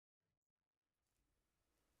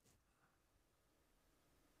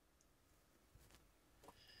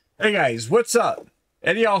Hey guys, what's up?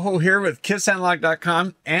 Eddie Alho here with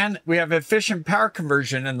kissanalog.com, and we have efficient power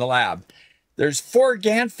conversion in the lab. There's 4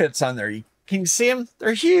 GaN fits on there. Can you see them?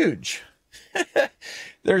 They're huge.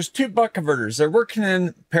 There's 2 buck converters. They're working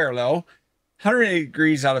in parallel, 180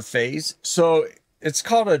 degrees out of phase. So it's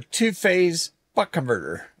called a 2-phase buck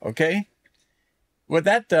converter, okay? What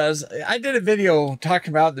that does, I did a video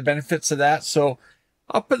talking about the benefits of that, so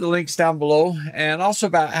I'll put the links down below, and also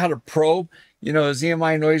about how to probe, is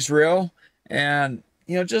EMI noise real? And,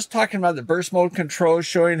 just talking about the burst mode control,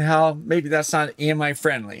 showing how maybe that's not EMI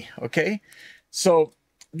friendly, okay? So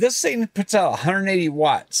this thing puts out 180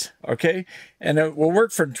 watts, okay? And it will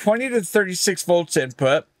work from 20 to 36 volts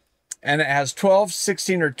input, and it has 12,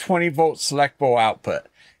 16, or 20 volt selectable output.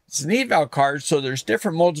 It's an eval card, so there's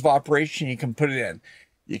different modes of operation you can put it in.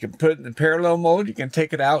 You can put it in the parallel mode, you can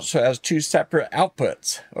take it out so it has 2 separate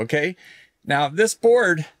outputs, okay? Now this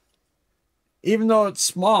board, even though it's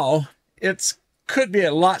small, it could be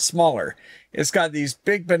a lot smaller. It's got these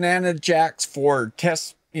big banana jacks for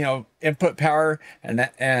test, input power,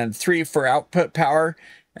 and 3 for output power.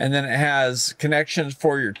 And then it has connections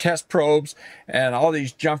for your test probes and all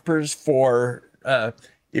these jumpers for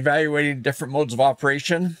evaluating different modes of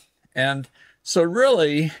operation. And so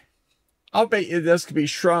really, I'll bet you this could be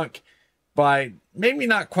shrunk by maybe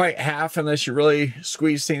not quite half unless you really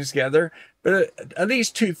squeeze things together, but at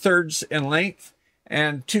least 2/3 in length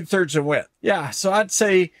and 2/3 in width. Yeah, so I'd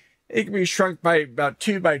say it can be shrunk by about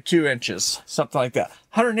 2 by 2 inches, something like that.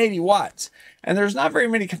 180 watts. And there's not very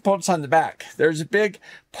many components on the back. There's a big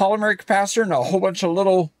polymer capacitor and a whole bunch of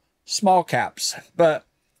little small caps, but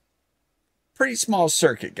pretty small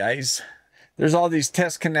circuit, guys. There's all these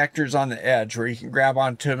test connectors on the edge where you can grab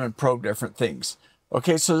onto them and probe different things.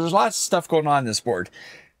 Okay, so there's lots of stuff going on in this board.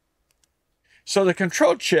 So the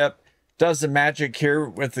control chip does the magic here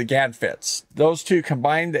with the GaN fits. Those two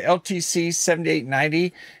combined, the LTC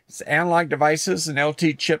 7890, it's analog devices, an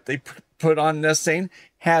LT chip they put on this thing,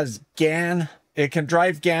 has GaN. It can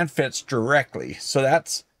drive GaN fits directly. So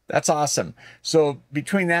that's awesome. So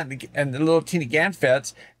between that and the little teeny GaN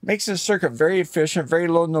fits, makes the circuit very efficient, very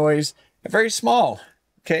low noise, and very small.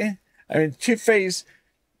 Okay, I mean 2-phase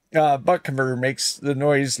buck converter makes the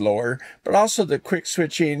noise lower, but also the quick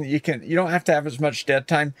switching, you don't have to have as much dead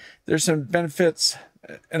time. There's some benefits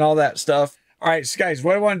and all that stuff. All right, so guys,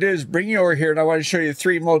 what I want to do is bring you over here, and I want to show you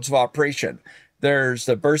 3 modes of operation. There's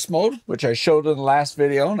the burst mode, which I showed in the last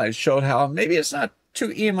video, and I showed how maybe it's not too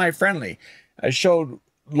EMI friendly. I showed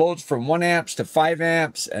loads from 1 amps to 5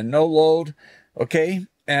 amps and no load, okay?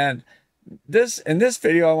 And in this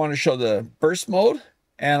video, I want to show the burst mode,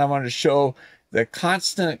 and I want to show the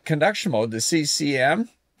constant conduction mode, the CCM,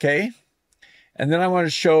 okay? And then I want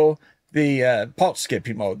to show the pulse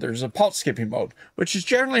skipping mode. There's a pulse skipping mode, which is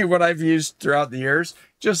generally what I've used throughout the years.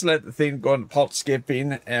 Just let the thing go into pulse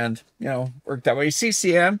skipping and, work that way.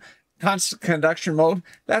 CCM, constant conduction mode,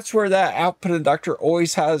 that's where that output inductor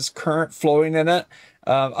always has current flowing in it.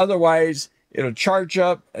 Otherwise, it'll charge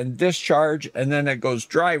up and discharge, and then it goes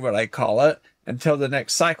dry, what I call it, until the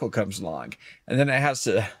next cycle comes along. And then it has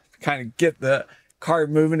to kind of get the car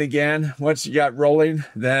moving again. Once you got rolling,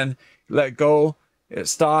 then you let go, it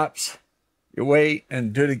stops, you wait,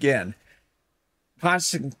 and do it again.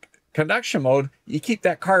 Constant conduction mode, you keep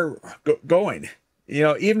that car going.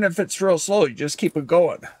 Even if it's real slow, you just keep it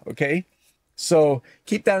going, okay? So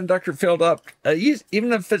keep that inductor filled up,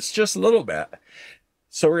 even if it's just a little bit.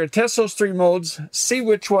 So we're going to test those 3 modes, see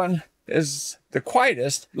which one is the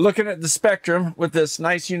quietest, looking at the spectrum with this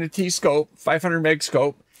nice UNI-T scope, 500 meg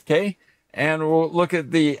scope, okay? And we'll look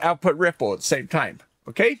at the output ripple at the same time,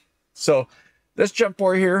 okay? So let's jump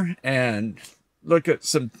over here and look at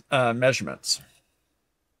some measurements.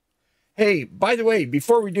 Hey, by the way,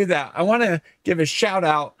 before we do that, I want to give a shout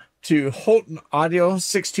out to Holton Audio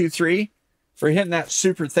 623 for hitting that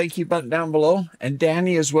super thank you button down below, and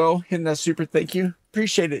Danny as well, hitting that super thank you.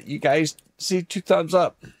 Appreciate it, you guys. See 2 thumbs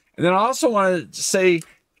up. And then I also want to say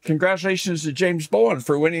congratulations to James Bowen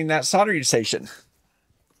for winning that soldering station.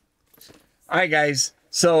 All right, guys.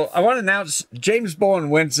 So I want to announce James Bowen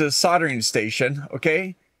wins this soldering station,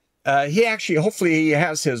 okay? He actually, hopefully he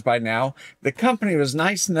has his by now. The company was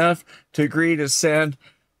nice enough to agree to send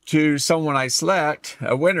to someone I select,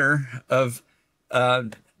 a winner of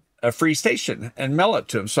a free station, and mail it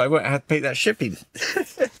to him, so I wouldn't have to pay that shipping.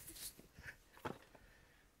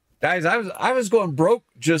 Guys, I was going broke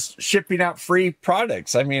just shipping out free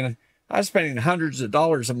products. I mean, I was spending hundreds of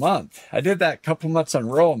dollars a month. I did that a couple months in a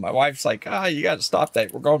row. My wife's like, you got to stop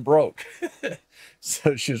that. We're going broke.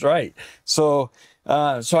 So she's right. So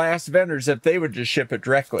I asked the vendors if they would just ship it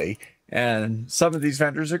directly. And some of these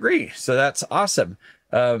vendors agree. So that's awesome.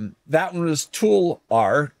 That one was Tool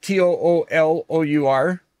R,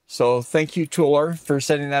 Toolour. So thank you, Tooler, for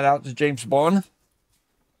sending that out to James Bowen.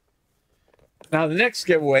 Now the next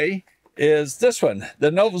giveaway is this one,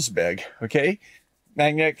 the Nova's Big, okay?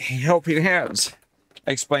 Magnetic Helping Hands.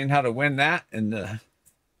 I explained how to win that in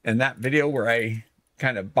that video where I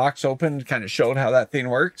kind of box opened, kind of showed how that thing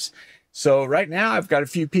works. So right now I've got a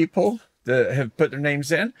few people that have put their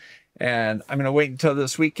names in, and I'm going to wait until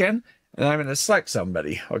this weekend, and I'm going to select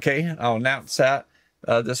somebody, okay? I'll announce that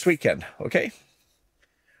this weekend, okay?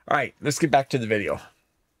 All right, let's get back to the video.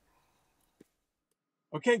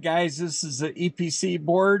 Okay, guys, this is the EPC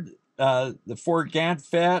board, the 4 GaN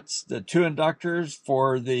FETs, the 2 inductors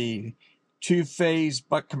for the 2-phase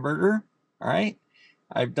buck converter. All right,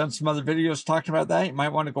 I've done some other videos talking about that. You might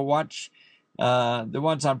want to go watch the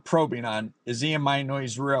ones I'm probing on. Is EMI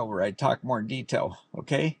noise real, where I talk more in detail,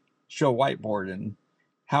 okay? Show whiteboard and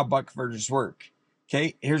how buck converters work.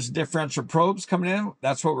 Okay, here's the differential probes coming in.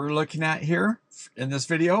 That's what we're looking at here in this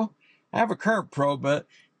video. I have a current probe, but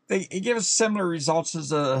it gives similar results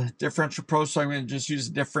as a differential probe, so I'm going to just use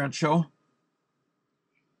a differential.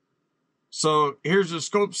 So here's the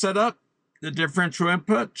scope setup, the differential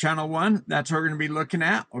input, channel 1. That's what we're going to be looking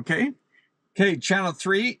at, okay? Okay, channel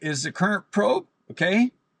 3 is the current probe,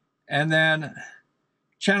 okay? And then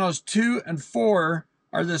channels 2 and 4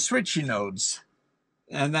 are the switching nodes.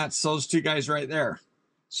 And that's those 2 guys right there.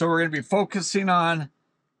 So we're going to be focusing on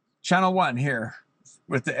channel 1 here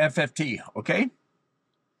with the FFT, okay?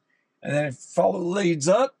 And then if you follow the leads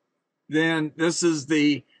up, then this is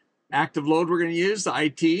the active load we're going to use, the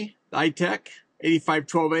IT, the iTech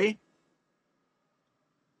 8512A.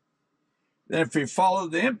 Then if we follow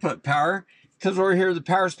the input power, because we're here, the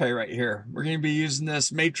power supply right here, we're going to be using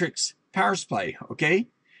this matrix power supply, okay?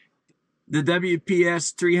 The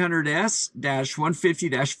WPS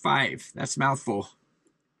 300S-150-5. That's a mouthful.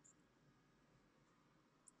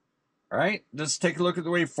 All right, let's take a look at the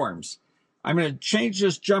waveforms. I'm going to change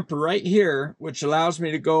this jumper right here, which allows me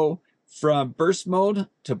to go from burst mode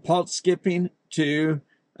to pulse skipping to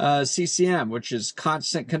CCM, which is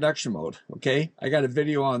constant conduction mode. Okay, I got a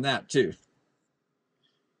video on that too.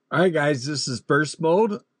 All right, guys, this is burst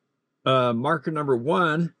mode. Marker number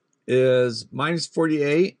 1 is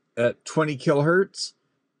 -48 at 20 kilohertz.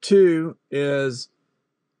 2 is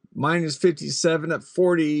 -57 at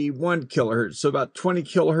 41 kilohertz. So about 20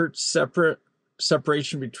 kilohertz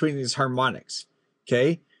separation between these harmonics.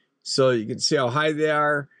 Okay, so you can see how high they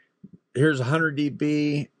are. Here's 100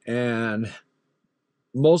 dB, and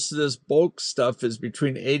most of this bulk stuff is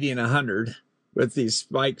between 80 and 100 with these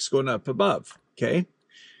spikes going up above. Okay,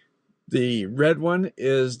 the red one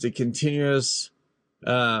is the continuous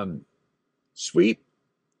sweep.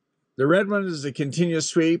 The red one is the continuous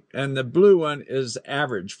sweep, and the blue one is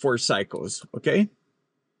average 4 cycles. Okay,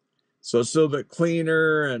 so it's a little bit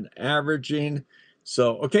cleaner and averaging.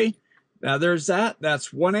 So, okay, now there's that.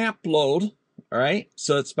 That's 1 amp load. All right,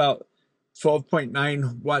 so it's about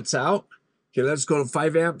 12.9 watts out. Okay, let's go to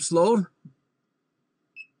 5 amps load.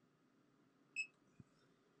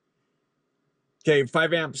 Okay,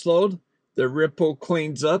 5 amps load. The ripple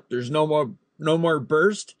cleans up. There's no more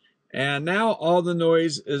burst. And now all the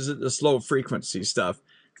noise is at the slow frequency stuff.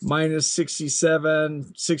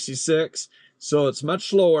 -67, 66. So it's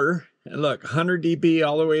much lower. And look, 100 dB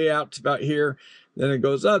all the way out to about here. Then it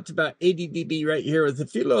goes up to about 80 dB right here with a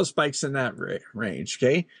few little spikes in that range,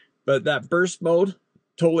 okay? But that burst mode,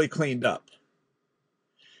 totally cleaned up.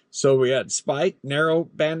 So we had spike, narrow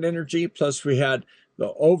band energy, plus we had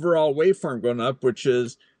the overall waveform going up, which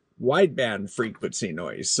is wideband frequency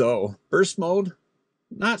noise. So burst mode,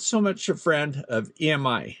 not so much a friend of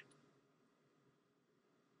EMI.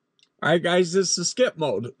 All right, guys, this is skip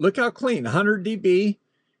mode. Look how clean, 100 dB.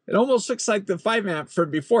 It almost looks like the 5 amp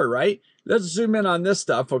from before, right? Let's zoom in on this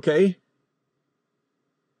stuff, okay?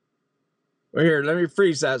 Well, here, let me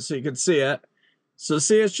freeze that so you can see it. So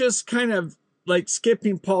see, it's just kind of like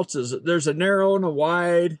skipping pulses. There's a narrow and a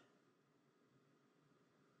wide.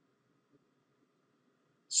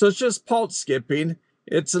 So it's just pulse skipping.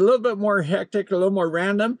 It's a little bit more hectic, a little more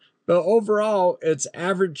random, but overall it's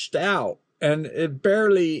averaged out and it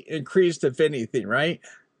barely increased, if anything, right?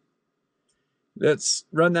 Let's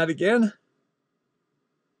run that again.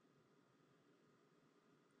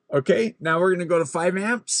 Okay, now we're going to go to 5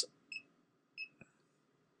 amps.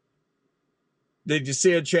 Did you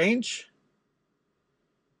see a change?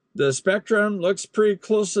 The spectrum looks pretty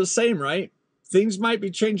close to the same, right? Things might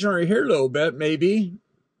be changing over here a little bit, maybe.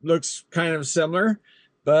 Looks kind of similar,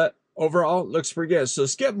 but overall looks pretty good. So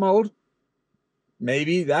skip mode,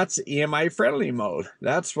 maybe that's EMI friendly mode.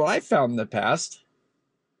 That's what I found in the past.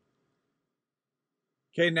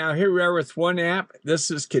 Okay, now here we are with 1 amp.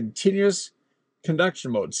 This is continuous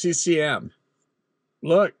conduction mode, CCM.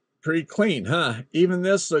 Look, pretty clean, huh? Even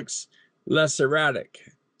this looks less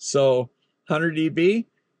erratic. So 100 dB,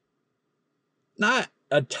 not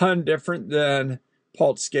a ton different than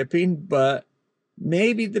pulse skipping, but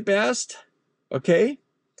maybe the best. Okay,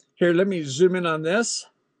 here, let me zoom in on this.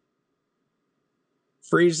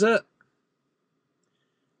 Freeze it.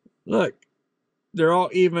 Look, they're all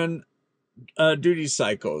even duty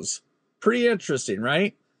cycles. Pretty interesting,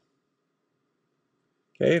 right?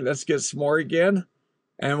 Okay, let's get some more again,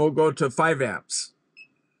 and we'll go to 5 amps.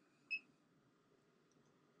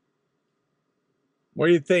 What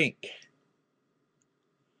do you think?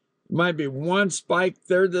 Might be one spike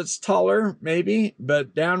there that's taller, maybe,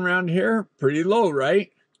 but down around here, pretty low,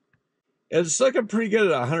 right? It's looking pretty good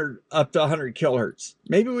at 100, up to 100 kilohertz.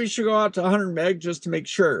 Maybe we should go out to 100 meg just to make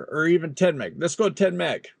sure, or even 10 meg. Let's go 10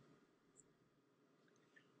 meg.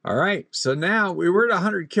 All right, so now we were at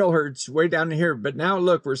 100 kilohertz way down here, but now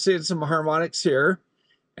look, we're seeing some harmonics here,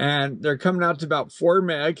 and they're coming out to about 4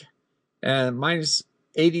 meg and minus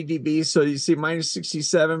 80 dB. So you see minus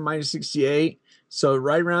 67, minus 68. So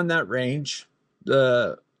right around that range,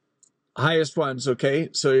 the highest ones, okay?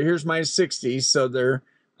 So here's minus 60, so they're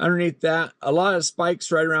underneath that. A lot of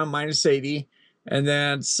spikes right around minus 80, and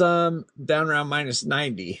then some down around minus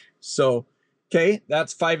 90. So, okay,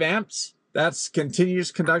 that's 5 amps. That's continuous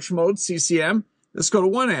conduction mode, CCM. Let's go to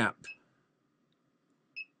 1 amp.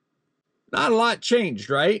 Not a lot changed,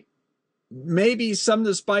 right? Maybe some of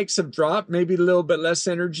the spikes have dropped, maybe a little bit less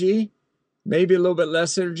energy. Maybe a little bit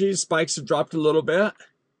less energy. Spikes have dropped a little bit.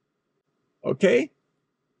 Okay,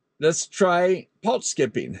 let's try pulse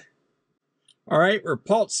skipping. All right, we're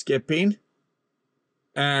pulse skipping,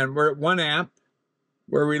 and we're at 1 amp,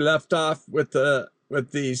 where we left off with the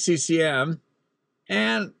CCM,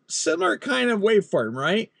 and similar kind of waveform,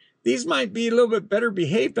 right? These might be a little bit better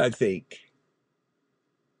behaved, I think.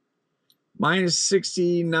 Minus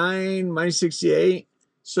 69, minus 68.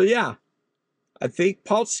 So yeah, I think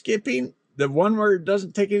pulse skipping, the one where it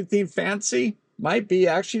doesn't take anything fancy, might be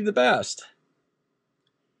actually the best.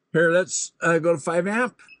 Here, let's go to 5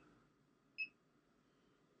 amp.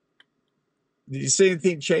 Did you see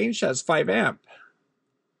anything change? That's 5 amp.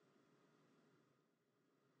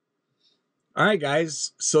 All right,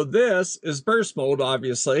 guys. So this is burst mode,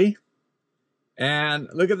 obviously. And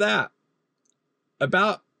look at that.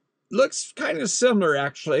 About, looks kind of similar,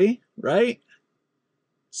 actually, right?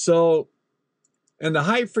 So, and the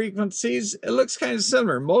high frequencies, it looks kind of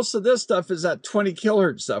similar. Most of this stuff is at 20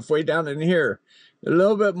 kilohertz stuff way down in here. A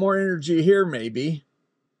little bit more energy here, maybe.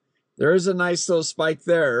 There is a nice little spike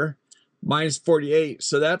there, minus 48.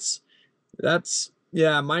 So that's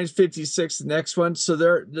yeah, minus 56, the next one. So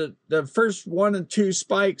the first 1 and 2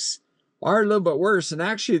 spikes are a little bit worse. And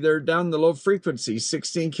actually, they're down the low frequency,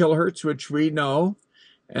 16 kilohertz, which we know.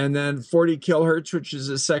 And then 40 kilohertz, which is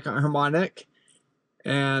the second harmonic.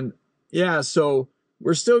 And yeah, so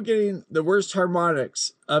we're still getting the worst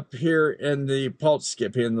harmonics up here in the pulse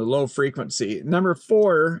skipping, in the low frequency. Number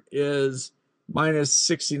 4 is minus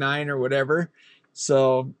 69 or whatever.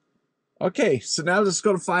 So, okay, so now let's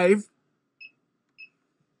go to 5.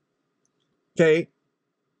 Okay,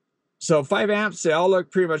 so 5 amps, they all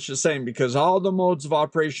look pretty much the same because all the modes of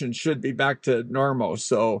operation should be back to normal.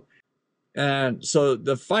 So, and so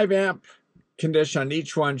the 5 amp condition on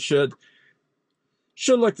each one should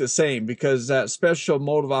look the same because that special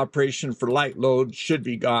mode of operation for light load should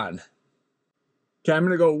be gone. Okay, I'm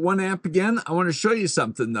going to go 1 amp again. I want to show you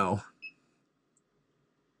something though.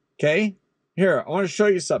 Okay, here, I want to show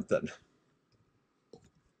you something.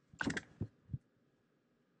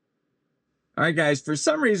 All right, guys, for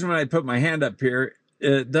some reason when I put my hand up here,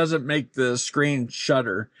 it doesn't make the screen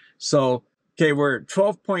shutter. So, okay, we're at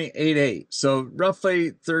 12.88. So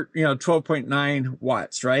roughly 12.9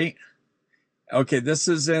 watts, right? Okay, this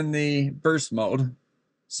is in the burst mode.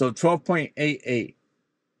 So 12.88.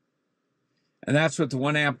 And that's with the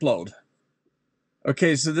 1 amp load.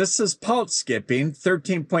 Okay, so this is pulse skipping,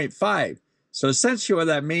 13.5. So essentially what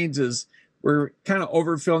that means is we're kind of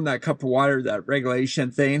overfilling that cup of water, that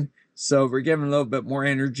regulation thing. So we're giving a little bit more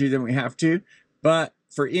energy than we have to. But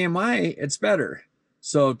for EMI, it's better.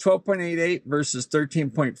 So 12.88 versus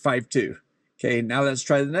 13.52. Okay, now let's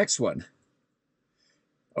try the next one.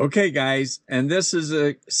 Okay, guys, and this is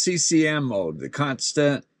a CCM mode, the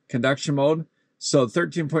constant conduction mode. So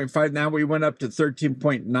 13.5, now we went up to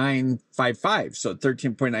 13.955, so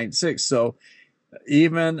 13.96. So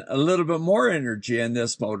even a little bit more energy in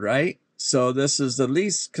this mode, right? So this is the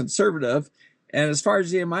least conservative. And as far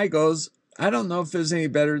as EMI goes, I don't know if it's any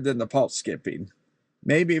better than the pulse skipping.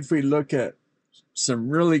 Maybe if we look at some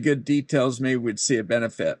really good details, maybe we'd see a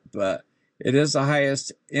benefit, but it is the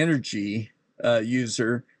highest energy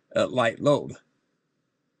user at light load.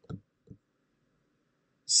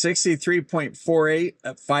 63.48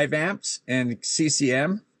 at 5 amps and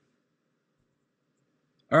CCM.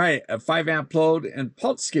 All right, at 5 amp load and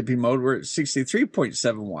pulse skipping mode, we're at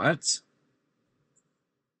 63.7 watts.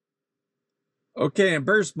 Okay, in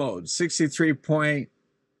burst mode,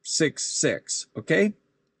 63.66. Okay,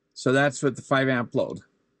 so that's with the 5 amp load.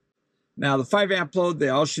 Now the 5 amp load, they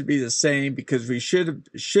all should be the same because we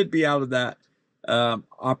should be out of that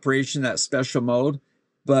operation, that special mode.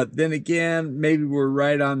 But then again, maybe we're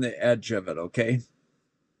right on the edge of it. Okay.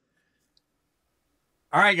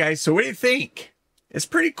 All right, guys. So what do you think? It's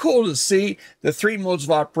pretty cool to see the 3 modes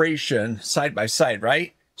of operation side by side,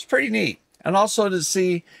 right? It's pretty neat. And also to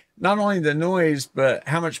see not only the noise, but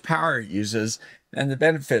how much power it uses and the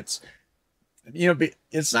benefits. You know,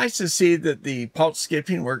 it's nice to see that the pulse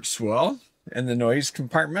skipping works well in the noise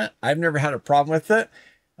compartment. I've never had a problem with it.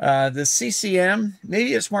 The CCM,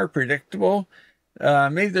 maybe it's more predictable.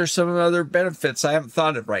 Maybe there's some other benefits I haven't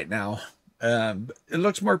thought of right now. It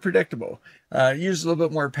looks more predictable. Uses a little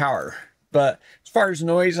bit more power. But as far as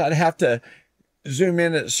noise, I'd have to zoom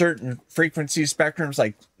in at certain frequency spectrums,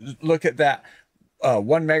 like look at that 1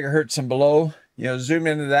 megahertz and below, you know, zoom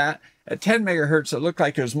into that. At 10 megahertz, it looked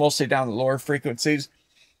like it was mostly down the lower frequencies.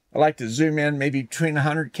 I like to zoom in maybe between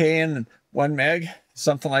 100K and 1 meg,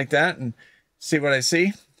 something like that, and see what I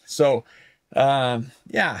see. So,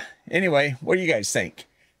 yeah, anyway, what do you guys think?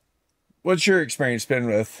 What's your experience been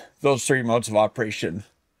with those 3 modes of operation?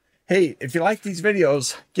 Hey, if you like these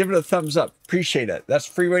videos, give it a thumbs up. Appreciate it. That's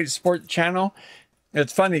a free way to support the channel.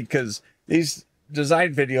 It's funny because these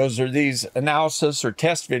design videos or these analysis or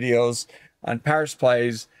test videos on power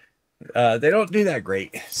supplies, they don't do that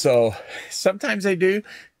great. So sometimes they do,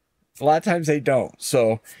 a lot of times they don't.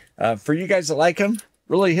 So for you guys that like them,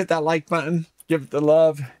 really hit that like button, give it the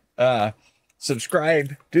love,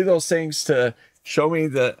 subscribe, do those things to show me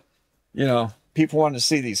that, you know, people want to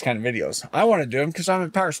see these kind of videos. I want to do them because I'm a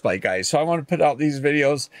power supply guy. So I want to put out these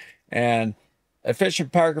videos. And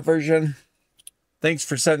efficient power conversion, thanks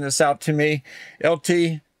for sending this out to me. The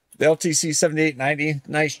LTC 7890,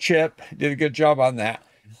 nice chip. Did a good job on that.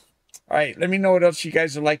 All right, let me know what else you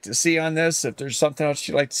guys would like to see on this. If there's something else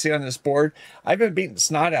you'd like to see on this board. I've been beating the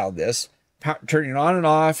snot out of this, turning on and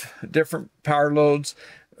off different power loads.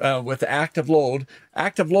 With the active load.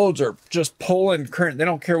 Active loads are just pulling current. They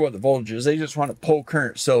don't care what the voltage is. They just want to pull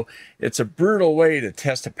current. So it's a brutal way to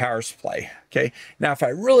test a power supply. Okay. Now, if I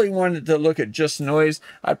really wanted to look at just noise,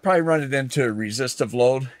 I'd probably run it into a resistive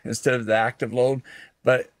load instead of the active load.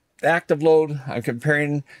 But the active load, I'm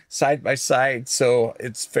comparing side by side, so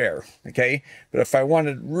it's fair. Okay. But if I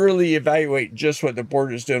wanted to really evaluate just what the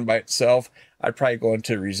board is doing by itself, I'd probably go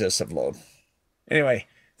into resistive load. Anyway,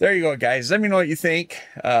 there you go, guys. Let me know what you think.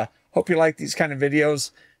 Hope you like these kind of videos.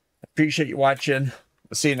 Appreciate you watching.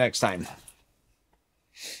 We'll see you next time.